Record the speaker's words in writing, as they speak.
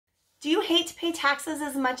Do you hate to pay taxes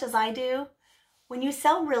as much as I do? When you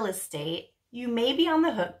sell real estate, you may be on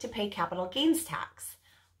the hook to pay capital gains tax.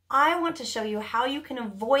 I want to show you how you can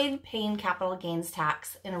avoid paying capital gains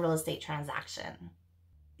tax in a real estate transaction.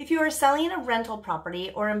 If you are selling a rental property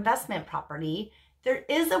or investment property, there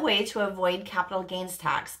is a way to avoid capital gains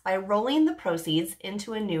tax by rolling the proceeds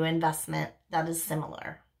into a new investment that is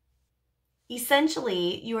similar.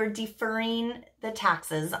 Essentially, you are deferring the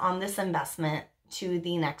taxes on this investment to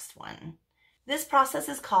the next one. This process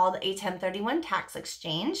is called a 1031 tax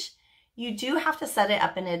exchange. You do have to set it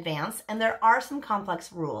up in advance, and there are some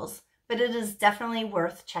complex rules, but it is definitely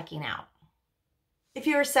worth checking out. If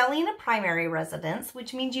you are selling a primary residence,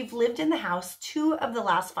 which means you've lived in the house 2 of the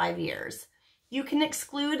last 5 years, you can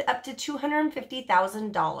exclude up to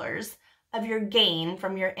 $250,000 of your gain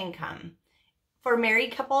from your income. For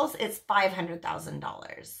married couples, it's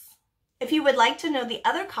 $500,000. If you would like to know the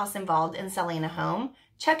other costs involved in selling a home,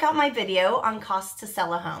 check out my video on costs to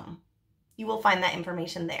sell a home. You will find that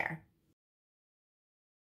information there.